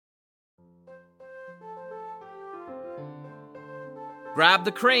Grab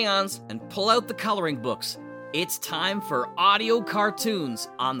the crayons and pull out the coloring books. It's time for audio cartoons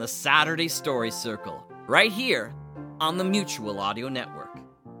on the Saturday Story Circle, right here on the Mutual Audio Network.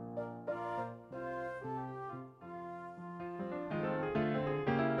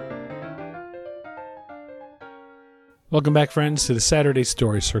 Welcome back, friends, to the Saturday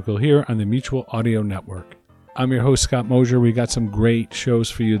Story Circle here on the Mutual Audio Network. I'm your host, Scott Mosier. We got some great shows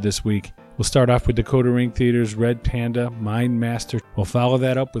for you this week. We'll start off with Dakota Ring Theater's Red Panda, Mind Master. We'll follow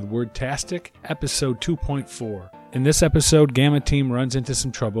that up with Wordtastic, episode 2.4. In this episode, Gamma Team runs into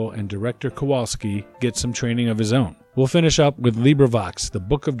some trouble and director Kowalski gets some training of his own. We'll finish up with LibriVox, the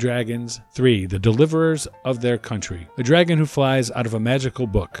Book of Dragons 3, The Deliverers of Their Country. A dragon who flies out of a magical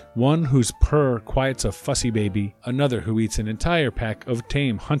book, one whose purr quiets a fussy baby, another who eats an entire pack of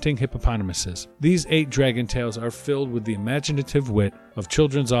tame hunting hippopotamuses. These 8 dragon tales are filled with the imaginative wit of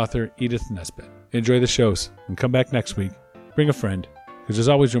children's author Edith Nesbit. Enjoy the shows and come back next week. Bring a friend, because there's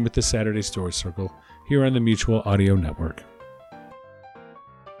always room at the Saturday Story Circle here on the Mutual Audio Network.